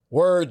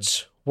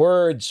Words,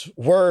 words,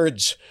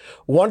 words.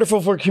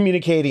 Wonderful for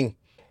communicating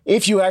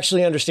if you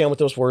actually understand what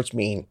those words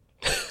mean.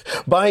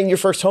 Buying your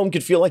first home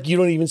could feel like you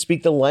don't even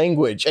speak the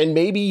language. And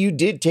maybe you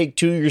did take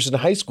 2 years in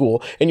high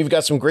school and you've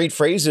got some great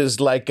phrases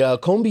like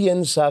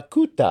comienza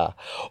cuta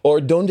or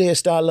donde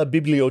está la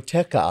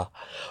biblioteca.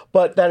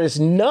 But that is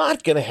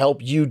not going to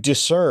help you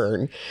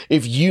discern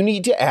if you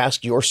need to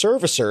ask your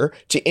servicer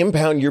to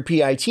impound your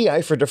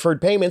PITI for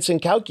deferred payments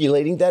and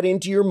calculating that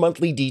into your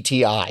monthly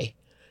DTI.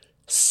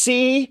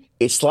 See,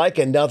 it's like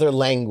another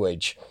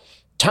language.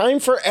 Time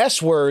for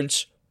S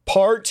words,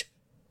 part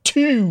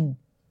 2.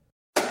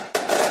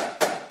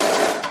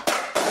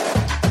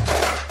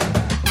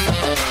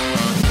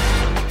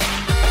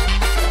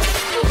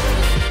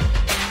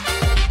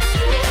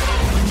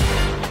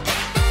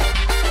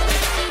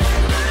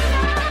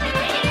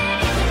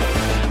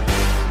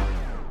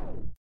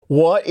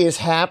 What is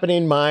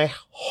happening, my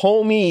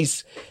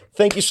homies?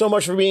 Thank you so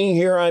much for being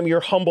here. I'm your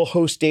humble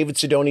host, David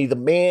Sidoni, the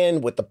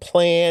man with the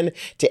plan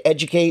to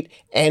educate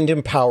and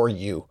empower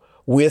you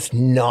with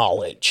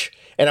knowledge.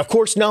 And of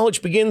course,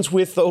 knowledge begins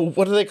with,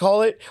 what do they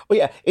call it? Oh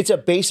yeah, it's a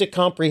basic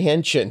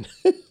comprehension.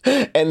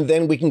 And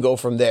then we can go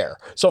from there.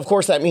 So of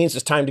course, that means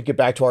it's time to get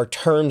back to our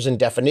terms and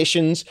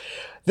definitions.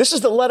 This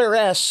is the letter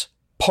S,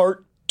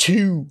 part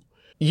 2.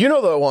 You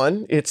know the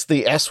one. It's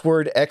the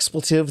S-word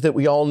expletive that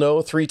we all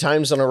know 3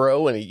 times in a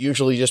row, and it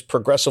usually just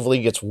progressively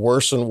gets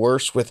worse and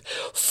worse with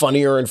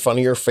funnier and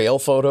funnier fail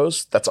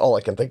photos. That's all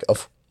I can think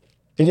of.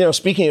 And,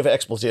 speaking of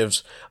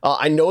expletives,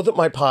 I know that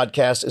my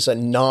podcast is a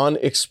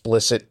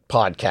non-explicit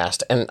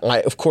podcast, and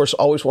I, of course,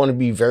 always want to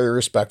be very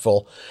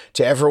respectful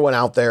to everyone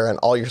out there and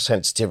all your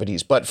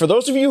sensitivities. But for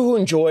those of you who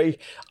enjoy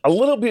a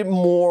little bit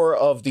more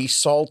of the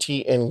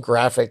salty and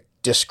graphic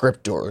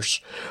descriptors,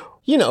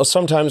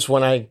 sometimes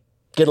when I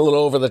get a little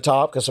over the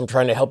top because I'm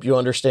trying to help you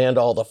understand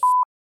all the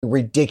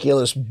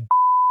ridiculous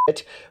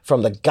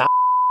from the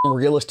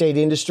real estate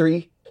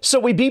industry. So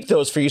we beep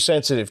those for you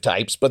sensitive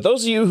types. But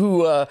those of you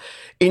who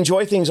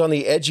enjoy things on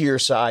the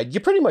edgier side, you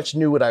pretty much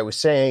knew what I was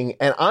saying.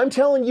 And I'm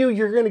telling you,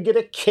 you're going to get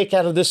a kick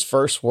out of this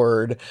first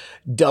word,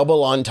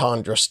 double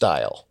entendre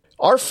style.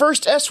 Our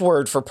first S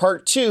word for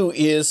part 2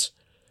 is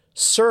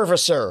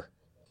servicer.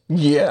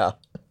 Yeah,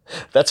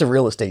 that's a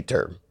real estate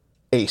term.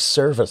 A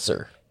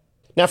servicer.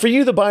 Now, for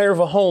you, the buyer of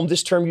a home,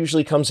 this term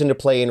usually comes into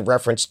play in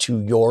reference to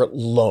your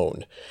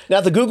loan. Now,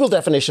 the Google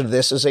definition of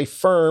this is a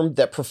firm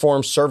that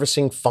performs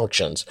servicing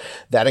functions.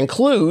 That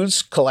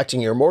includes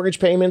collecting your mortgage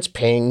payments,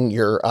 paying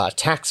your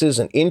taxes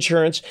and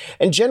insurance,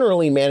 and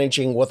generally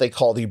managing what they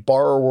call the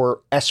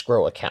borrower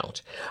escrow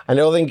account. I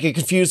know they can get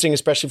confusing,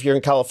 especially if you're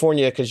in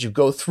California, because you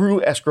go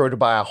through escrow to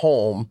buy a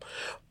home.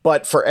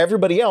 But for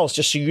everybody else,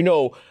 just so you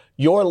know,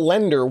 your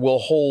lender will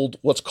hold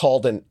what's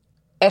called an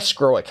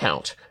escrow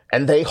account.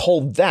 And they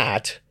hold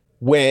that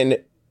when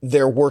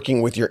they're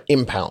working with your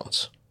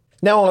impounds.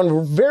 Now,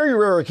 on very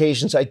rare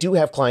occasions, I do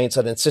have clients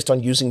that insist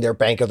on using their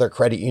bank or their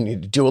credit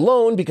union to do a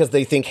loan because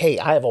they think, hey,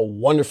 I have a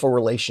wonderful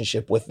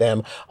relationship with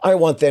them. I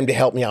want them to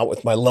help me out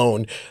with my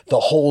loan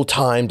the whole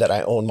time that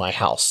I own my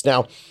house.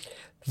 Now,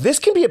 this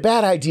can be a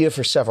bad idea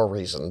for several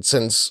reasons,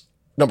 since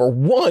number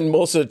one,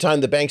 most of the time,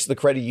 the banks and the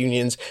credit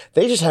unions,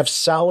 they just have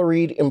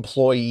salaried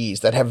employees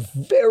that have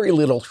very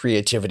little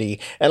creativity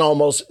and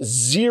almost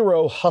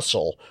zero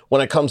hustle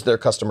when it comes to their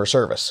customer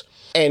service.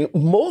 And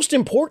most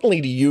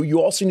importantly to you,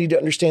 you also need to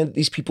understand that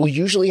these people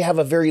usually have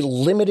a very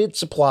limited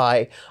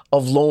supply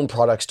of loan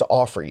products to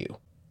offer you.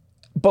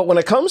 But when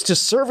it comes to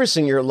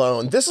servicing your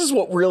loan, this is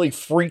what really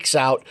freaks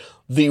out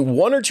the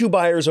 1 or 2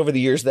 buyers over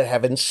the years that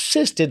have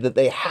insisted that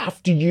they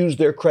have to use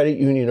their credit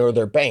union or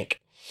their bank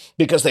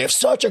because they have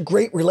such a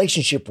great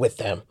relationship with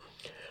them.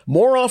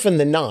 More often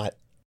than not,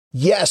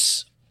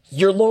 yes,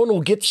 your loan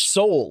will get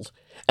sold,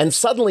 and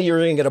suddenly you're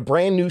going to get a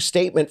brand new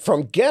statement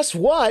from, guess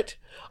what?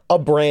 A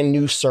brand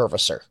new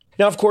servicer.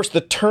 Now, of course,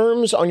 the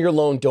terms on your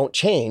loan don't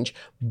change,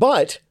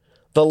 but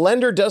the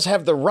lender does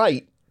have the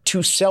right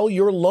to sell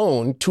your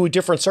loan to a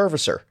different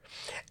servicer,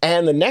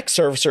 and the next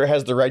servicer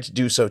has the right to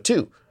do so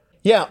too.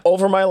 Yeah,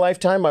 over my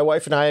lifetime, my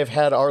wife and I have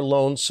had our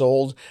loan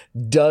sold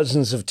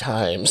dozens of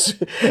times,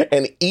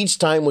 and each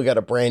time we got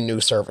a brand new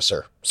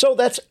servicer. So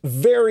that's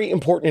very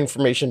important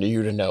information to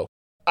you to know.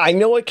 I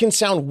know it can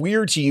sound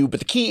weird to you, but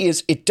the key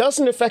is it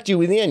doesn't affect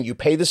you in the end. You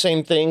pay the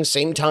same thing,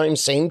 same time,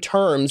 same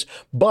terms,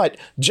 but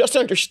just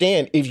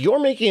understand if you're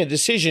making a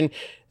decision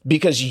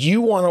because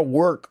you want to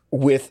work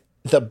with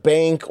the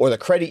bank or the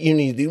credit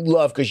union you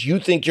love because you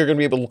think you're going to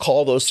be able to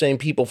call those same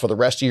people for the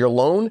rest of your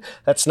loan,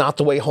 that's not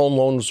the way home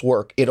loans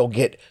work. It'll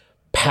get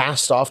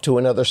passed off to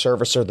another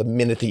servicer the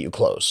minute that you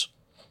close.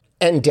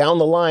 And down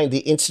the line,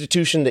 the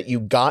institution that you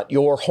got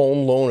your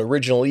home loan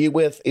originally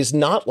with is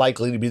not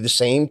likely to be the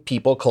same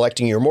people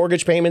collecting your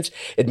mortgage payments,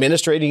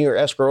 administrating your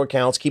escrow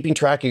accounts, keeping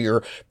track of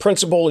your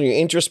principal and your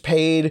interest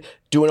paid,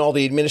 doing all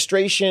the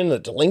administration, the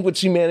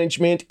delinquency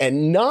management,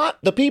 and not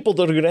the people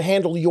that are going to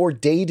handle your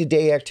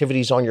day-to-day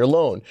activities on your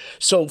loan.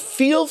 So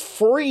feel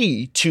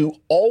free to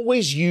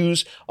always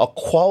use a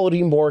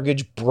quality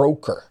mortgage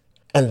broker.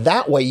 And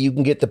that way you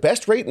can get the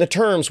best rate and the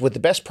terms with the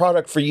best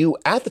product for you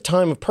at the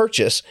time of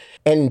purchase.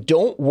 And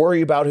don't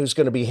worry about who's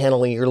going to be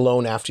handling your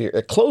loan after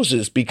it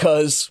closes,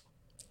 because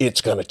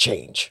it's going to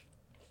change.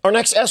 Our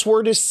next S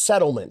word is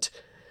settlement.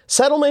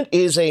 Settlement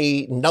is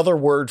another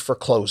word for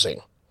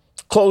closing.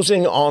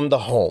 Closing on the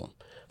home,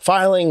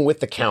 filing with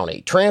the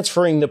county,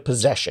 transferring the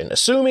possession,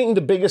 assuming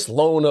the biggest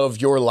loan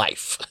of your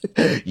life.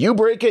 You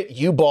break it,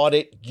 you bought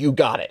it, you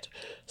got it.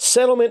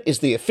 Settlement is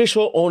the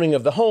official owning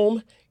of the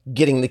home,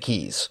 getting the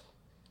keys.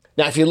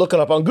 Now, if you look it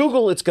up on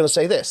Google, it's going to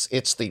say this.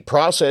 It's the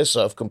process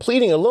of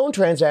completing a loan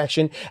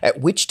transaction at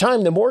which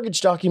time the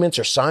mortgage documents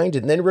are signed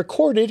and then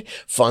recorded,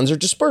 funds are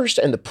dispersed,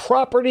 and the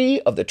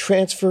property of the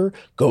transfer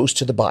goes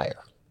to the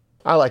buyer.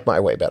 I like my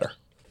way better.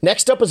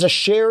 Next up is a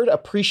shared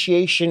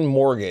appreciation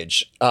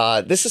mortgage.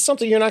 This is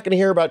something you're not going to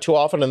hear about too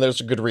often, and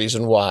there's a good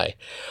reason why.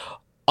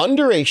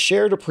 Under a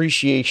shared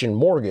appreciation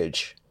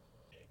mortgage,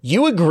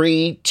 you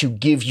agree to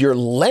give your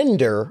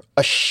lender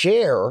a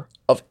share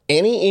of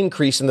any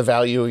increase in the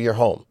value of your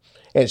home.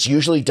 And it's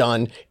usually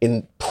done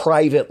in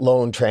private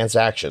loan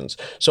transactions.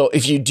 So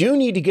if you do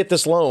need to get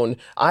this loan,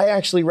 I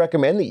actually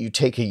recommend that you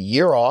take a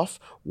year off,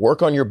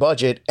 work on your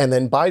budget, and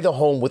then buy the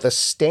home with a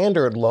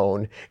standard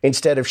loan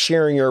instead of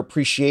sharing your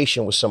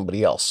appreciation with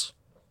somebody else.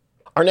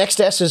 Our next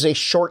S is a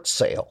short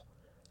sale.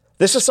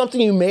 This is something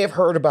you may have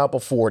heard about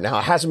before. Now,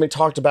 it hasn't been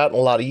talked about in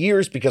a lot of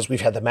years because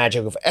we've had the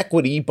magic of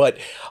equity, but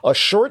a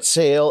short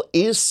sale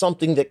is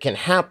something that can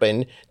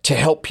happen to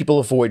help people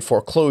avoid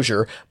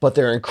foreclosure, but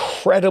they're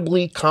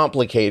incredibly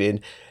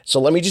complicated.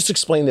 So let me just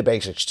explain the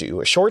basics to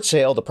you. A short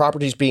sale, the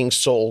property is being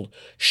sold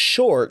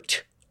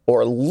short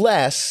or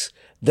less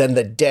than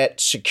the debt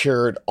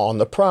secured on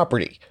the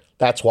property.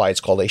 That's why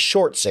it's called a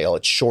short sale.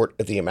 It's short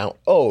of the amount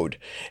owed.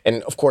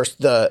 And of course,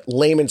 the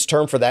layman's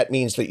term for that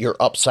means that you're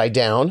upside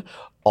down,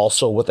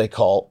 also what they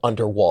call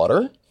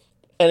underwater.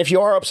 And if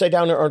you are upside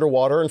down or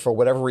underwater, and for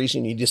whatever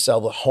reason you need to sell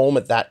the home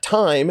at that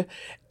time,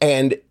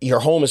 and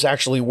your home is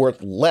actually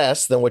worth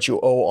less than what you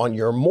owe on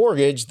your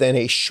mortgage, then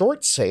a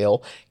short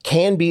sale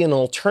can be an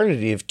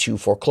alternative to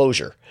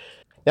foreclosure.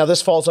 Now,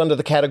 this falls under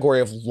the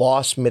category of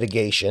loss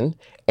mitigation.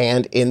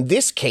 And in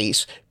this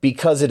case,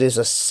 because it is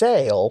a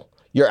sale,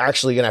 you're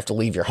actually going to have to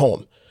leave your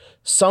home.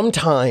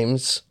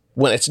 Sometimes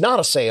when it's not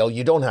a sale,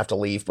 you don't have to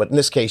leave, but in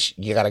this case,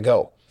 you got to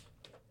go.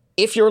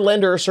 If your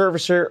lender or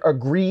servicer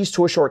agrees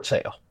to a short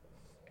sale,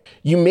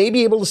 you may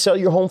be able to sell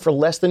your home for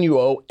less than you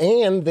owe,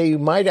 and they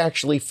might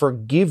actually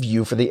forgive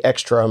you for the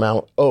extra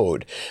amount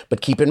owed.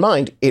 But keep in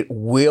mind, it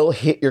will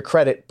hit your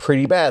credit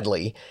pretty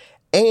badly,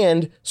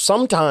 and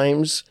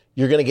sometimes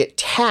you're going to get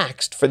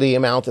taxed for the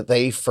amount that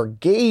they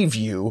forgave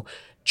you,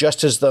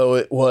 just as though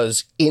it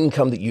was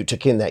income that you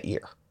took in that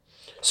year.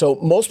 So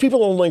most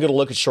people are only going to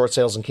look at short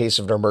sales in case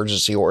of an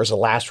emergency or as a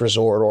last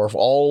resort, or if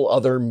all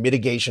other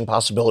mitigation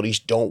possibilities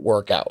don't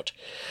work out.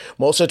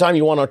 Most of the time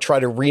you want to try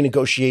to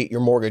renegotiate your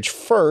mortgage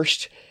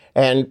first,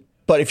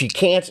 but if you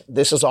can't,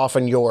 this is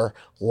often your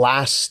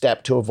last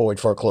step to avoid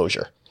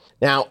foreclosure.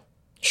 Now,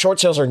 short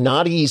sales are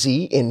not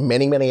easy in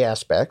many, many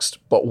aspects,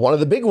 but one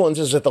of the big ones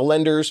is that the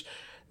lenders,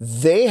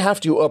 they have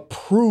to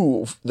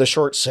approve the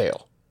short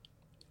sale,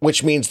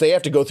 which means they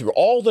have to go through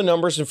all the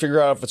numbers and figure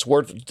out if it's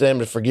worth them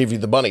to forgive you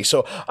the money.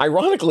 So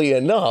ironically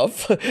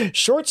enough,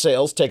 short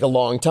sales take a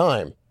long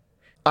time.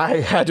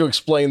 I had to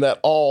explain that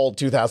all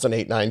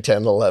 2008, 9,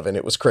 10, 11.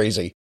 It was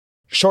crazy.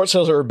 Short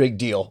sales are a big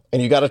deal,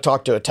 and you got to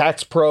talk to a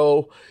tax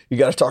pro, you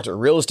got to talk to a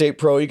real estate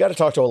pro, you got to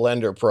talk to a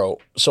lender pro.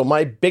 So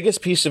my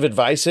biggest piece of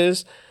advice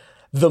is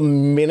the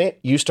minute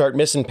you start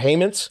missing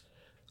payments,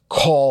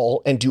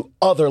 call and do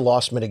other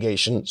loss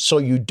mitigation so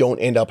you don't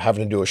end up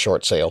having to do a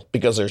short sale,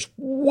 because there's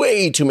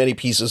way too many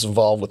pieces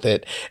involved with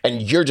it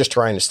and you're just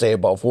trying to stay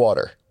above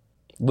water,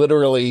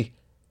 literally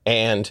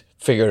and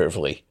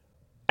figuratively.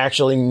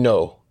 Actually,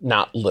 no,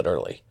 not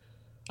literally.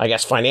 I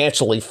guess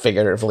financially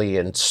figuratively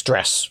and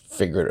stress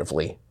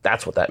figuratively.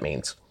 That's what that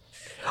means.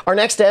 Our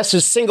next S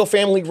is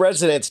single-family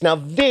residence. Now,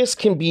 this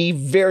can be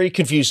very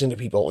confusing to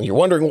people, and you're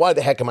wondering, why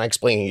the heck am I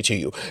explaining it to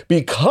you?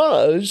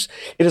 Because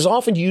it is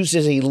often used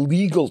as a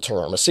legal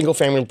term, a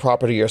single-family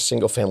property or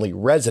single-family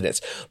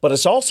residence, but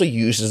it's also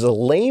used as a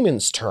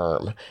layman's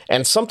term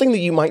and something that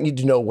you might need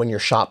to know when you're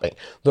shopping.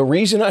 The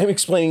reason I'm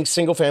explaining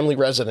single-family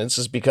residence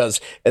is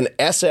because an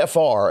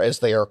SFR, as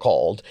they are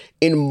called,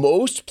 in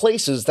most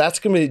places, that's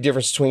going to be the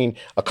difference between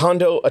a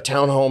condo, a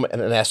townhome,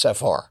 and an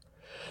SFR.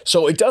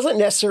 So it doesn't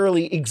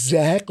necessarily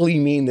exactly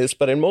mean this,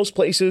 but in most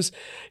places,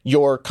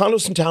 your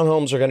condos and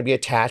townhomes are going to be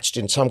attached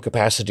in some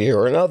capacity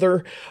or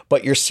another,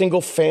 but your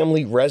single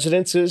family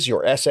residences,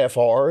 your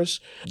SFRs,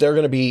 they're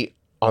going to be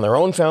on their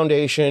own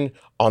foundation,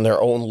 on their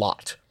own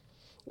lot.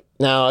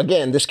 Now,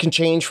 again, this can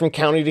change from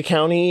county to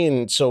county,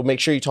 and so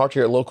make sure you talk to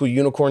your local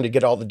unicorn to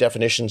get all the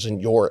definitions in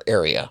your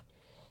area.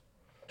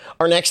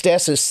 Our next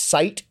S is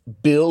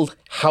site-build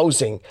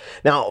housing.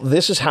 Now,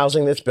 this is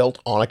housing that's built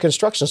on a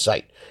construction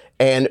site.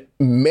 And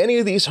many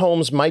of these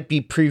homes might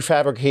be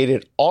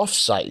prefabricated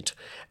off-site,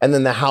 and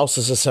then the house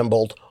is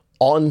assembled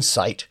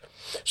on-site.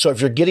 So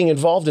if you're getting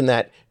involved in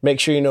that, make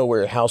sure you know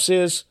where your house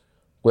is,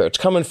 where it's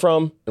coming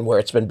from, and where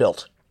it's been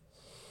built.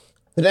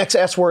 The next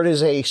S word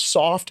is a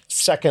soft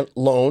second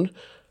loan.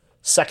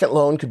 Second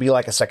loan could be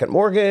like a second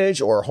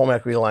mortgage or a home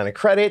equity line of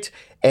credit.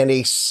 And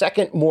a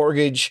second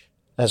mortgage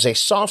as a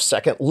soft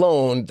second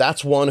loan,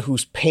 that's one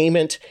whose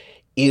payment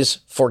is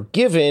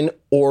forgiven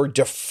or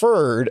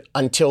deferred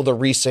until the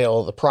resale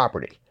of the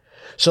property.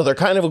 So they're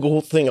kind of a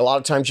cool thing. A lot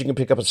of times you can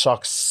pick up a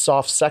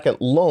soft second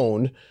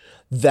loan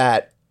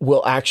that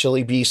will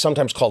actually be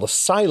sometimes called a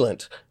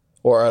silent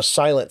or a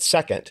silent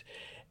second.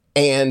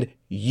 And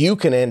you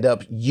can end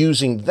up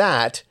using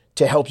that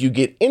to help you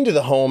get into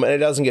the home, and it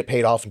doesn't get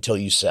paid off until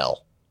you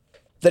sell.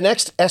 The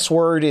next S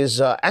word is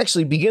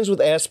actually begins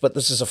with S, but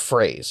this is a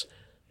phrase.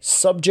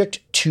 Subject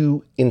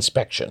to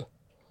inspection.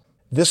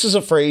 This is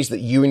a phrase that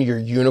you and your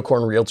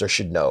unicorn realtor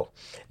should know.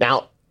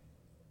 Now,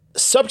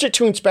 subject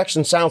to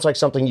inspection sounds like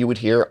something you would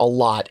hear a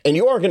lot, and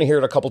you are going to hear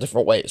it a couple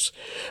different ways.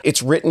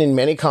 It's written in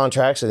many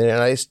contracts in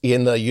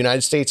the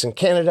United States and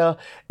Canada,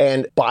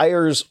 and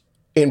buyers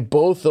in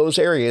both those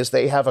areas,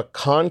 they have a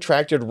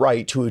contracted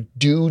right to a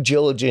due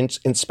diligence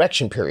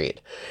inspection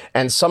period.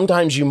 And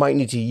sometimes you might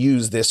need to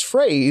use this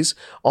phrase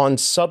on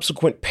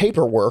subsequent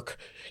paperwork.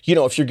 You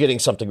know, if you're getting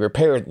something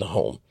repaired in the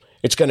home,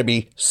 it's going to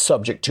be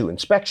subject to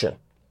inspection.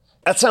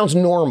 That sounds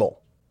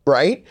normal,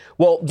 right?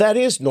 Well, that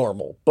is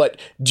normal. But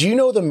do you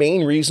know the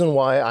main reason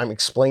why I'm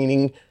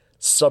explaining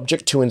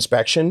subject to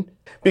inspection?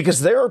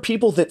 Because there are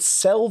people that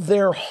sell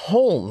their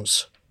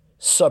homes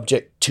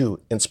subject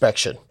to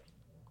inspection.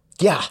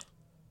 Yeah.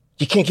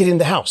 You can't get in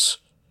the house.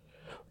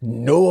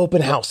 No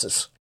open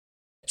houses.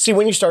 See,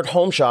 when you start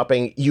home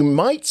shopping, you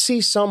might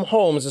see some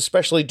homes,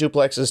 especially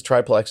duplexes,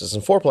 triplexes,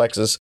 and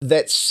fourplexes,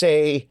 that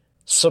say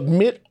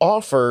submit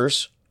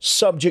offers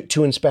subject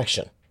to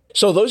inspection.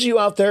 So those of you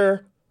out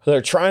there that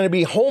are trying to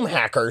be home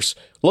hackers,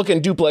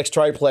 looking duplex,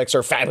 triplex,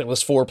 or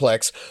fabulous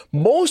fourplex,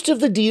 most of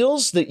the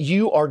deals that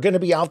you are going to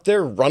be out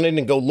there running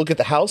and go look at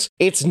the house,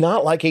 it's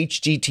not like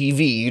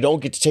HGTV. You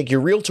don't get to take your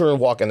realtor and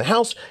walk in the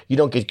house. You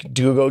don't get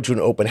to go to an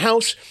open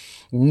house.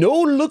 No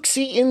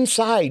look-see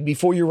inside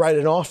before you write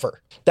an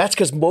offer. That's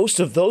because most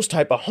of those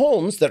type of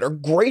homes that are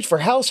great for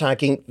house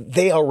hacking,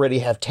 they already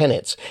have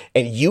tenants,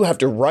 and you have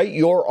to write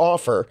your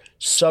offer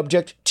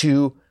subject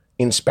to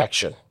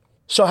inspection.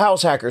 So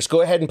house hackers,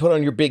 go ahead and put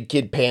on your big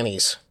kid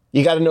panties.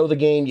 You got to know the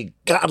game, you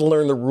got to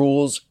learn the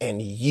rules,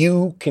 and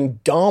you can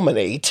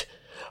dominate,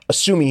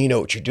 assuming you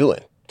know what you're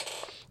doing.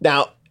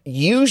 Now,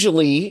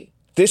 usually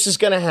this is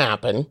going to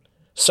happen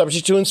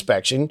subject to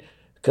inspection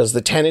because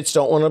the tenants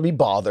don't want to be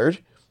bothered.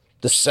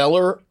 The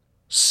seller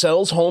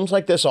sells homes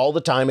like this all the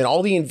time, and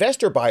all the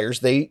investor buyers,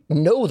 they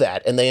know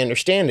that and they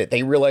understand it.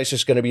 They realize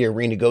there's going to be a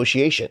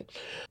renegotiation.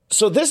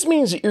 So this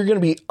means that you're going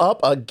to be up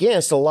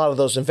against a lot of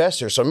those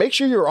investors. So make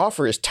sure your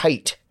offer is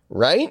tight,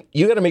 right?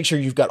 You got to make sure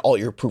you've got all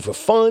your proof of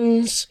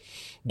funds,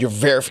 your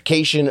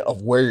verification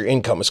of where your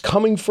income is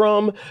coming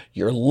from,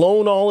 your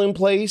loan all in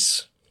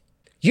place.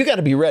 You got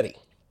to be ready.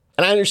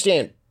 And I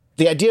understand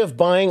the idea of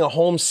buying a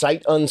home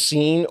sight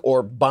unseen,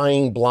 or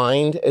buying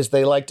blind, as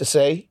they like to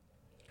say,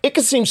 it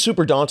can seem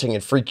super daunting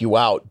and freak you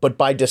out, but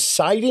by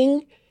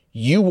deciding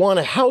you want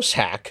a house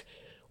hack,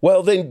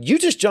 well, then you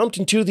just jumped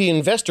into the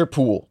investor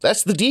pool.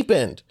 That's the deep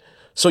end.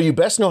 So you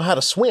best know how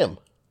to swim.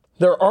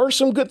 There are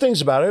some good things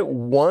about it.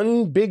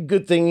 One big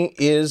good thing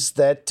is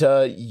that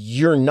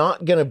you're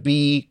not going to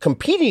be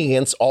competing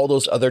against all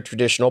those other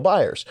traditional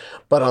buyers.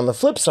 But on the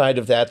flip side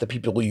of that, the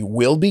people you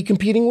will be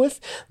competing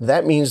with,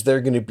 that means they're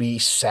going to be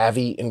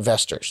savvy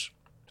investors.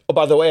 Oh,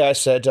 by the way, I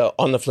said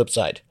on the flip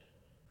side.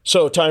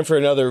 So time for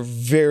another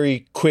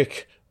very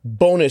quick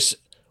bonus.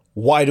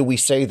 Why do we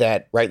say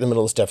that right in the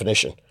middle of this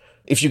definition?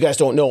 If you guys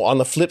don't know, on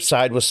the flip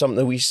side was something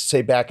that we used to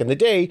say back in the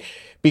day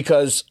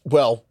because,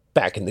 well,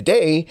 back in the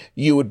day,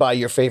 you would buy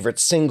your favorite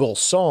single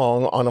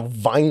song on a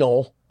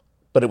vinyl,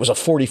 but it was a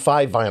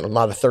 45 vinyl,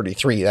 not a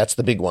 33. That's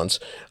the big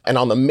ones. And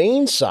on the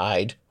main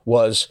side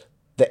was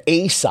the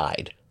A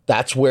side.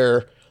 That's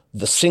where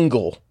the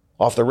single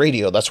off the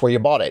radio, that's where you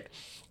bought it.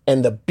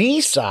 And the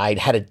B side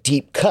had a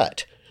deep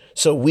cut.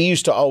 So we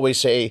used to always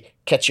say,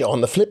 catch you on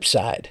the flip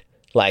side.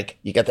 Like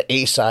you got the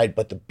A side,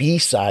 but the B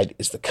side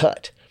is the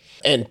cut.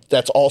 And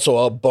that's also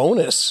a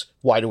bonus.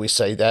 Why do we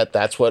say that?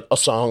 That's what a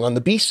song on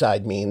the B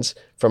side means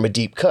from a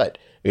deep cut.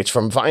 It's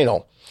from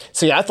vinyl.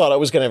 See, I thought I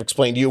was going to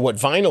explain to you what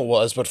vinyl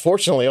was, but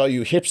fortunately all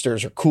you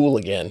hipsters are cool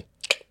again.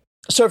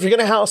 So if you're going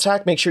to house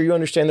hack, make sure you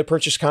understand the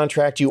purchase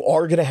contract. You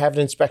are going to have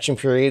an inspection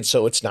period,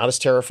 so it's not as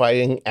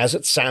terrifying as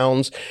it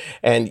sounds.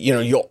 And,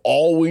 you'll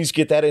always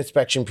get that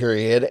inspection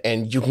period,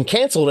 and you can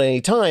cancel at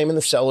any time, and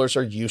the sellers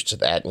are used to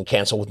that, and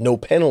cancel with no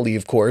penalty,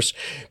 of course,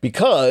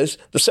 because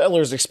the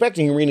seller is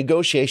expecting a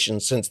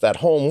renegotiation since that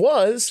home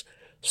was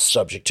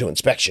subject to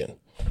inspection.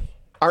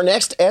 Our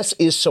next S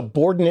is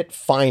subordinate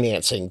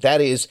financing.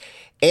 That is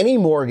any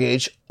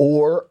mortgage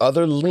or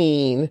other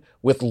lien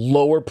with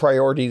lower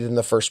priority than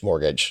the first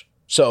mortgage.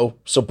 So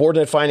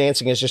subordinate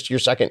financing is just your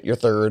second, your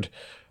third,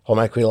 home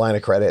equity line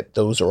of credit.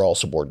 Those are all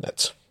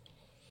subordinates.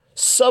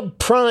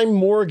 Subprime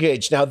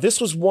mortgage. Now,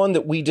 this was one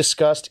that we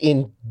discussed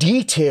in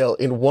detail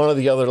in one of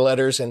the other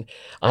letters, and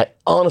I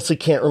honestly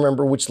can't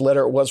remember which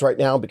letter it was right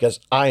now because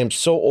I am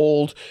so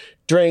old.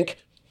 drink,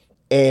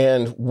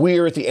 and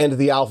we're at the end of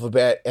the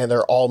alphabet and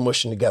they're all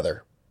mushing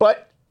together.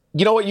 But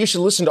you know what? You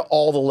should listen to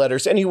all the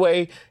letters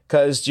anyway,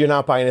 because you're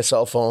not buying a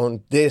cell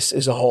phone. This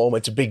is a home.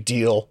 It's a big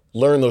deal.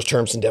 Learn those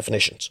terms and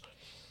definitions.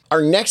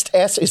 Our next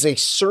S is a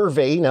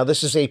survey. Now,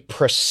 this is a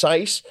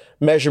precise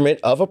measurement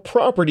of a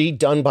property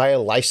done by a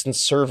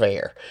licensed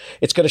surveyor.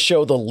 It's going to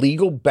show the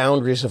legal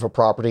boundaries of a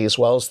property as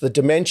well as the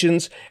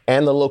dimensions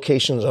and the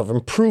locations of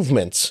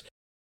improvements.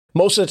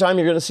 Most of the time,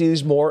 you're going to see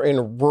these more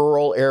in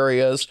rural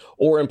areas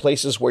or in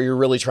places where you're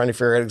really trying to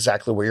figure out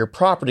exactly where your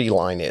property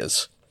line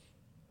is.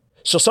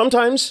 So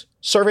sometimes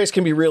surveys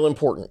can be real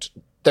important.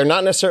 They're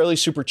not necessarily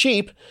super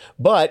cheap,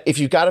 but if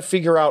you've got to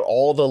figure out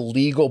all the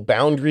legal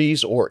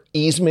boundaries or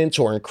easements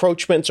or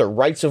encroachments or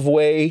rights of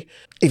way,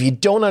 if you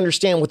don't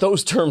understand what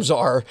those terms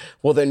are,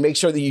 well, then make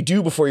sure that you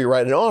do before you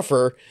write an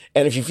offer.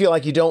 And if you feel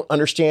like you don't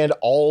understand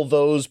all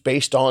those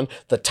based on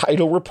the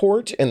title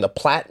report and the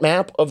plat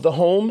map of the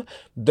home,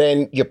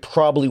 then you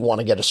probably want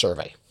to get a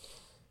survey.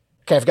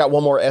 Okay, I've got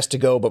one more S to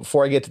go, but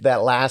before I get to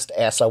that last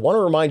S, I want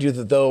to remind you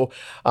that though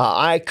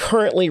I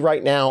currently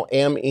right now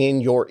am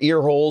in your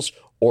ear holes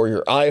or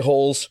your eye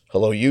holes,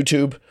 hello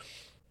YouTube,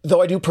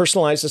 though I do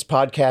personalize this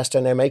podcast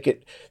and I make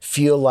it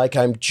feel like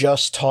I'm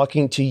just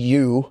talking to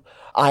you,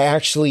 I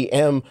actually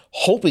am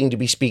hoping to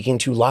be speaking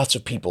to lots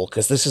of people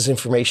because this is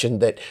information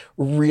that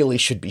really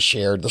should be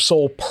shared. The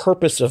sole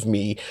purpose of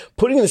me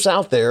putting this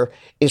out there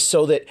is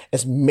so that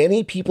as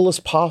many people as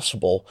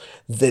possible,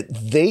 that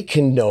they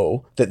can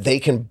know that they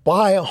can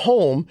buy a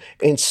home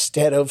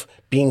instead of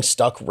being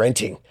stuck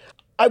renting.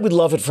 I would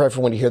love it for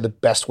everyone to hear the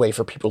best way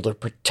for people to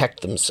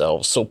protect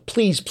themselves. So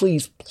please,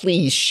 please,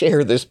 please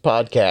share this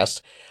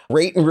podcast.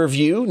 Rate and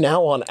review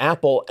now on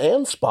Apple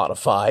and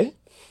Spotify.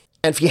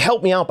 And if you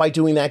help me out by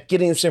doing that,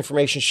 getting this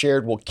information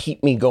shared will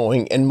keep me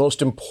going. And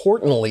most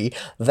importantly,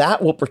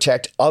 that will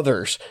protect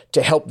others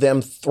to help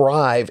them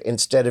thrive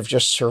instead of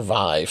just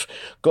survive.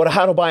 Go to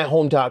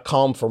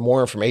howtobuyahome.com for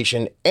more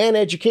information and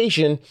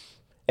education.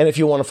 And if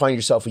you want to find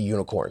yourself a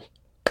unicorn.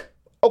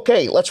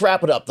 Okay, let's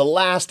wrap it up. The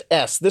last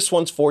S, this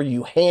one's for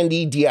you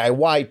handy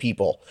DIY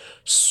people,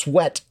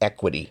 sweat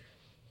equity.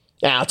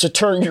 Now, it's a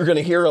term you're going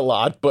to hear a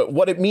lot, but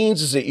what it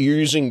means is that you're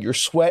using your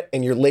sweat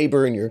and your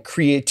labor and your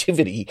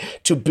creativity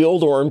to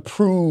build or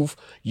improve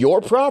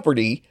your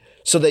property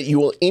so that you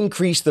will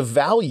increase the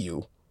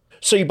value.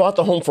 So you bought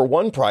the home for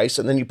one price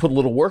and then you put a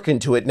little work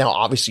into it. Now,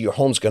 obviously, your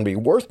home's going to be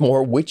worth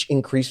more, which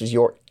increases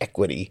your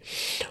equity.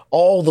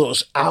 All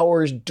those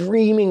hours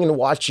dreaming and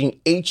watching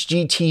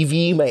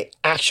HGTV may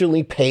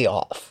actually pay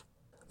off.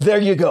 There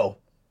you go.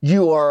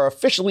 You are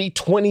officially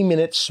 20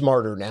 minutes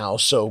smarter now,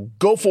 so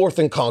go forth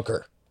and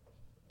conquer.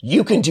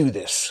 You can do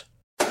this.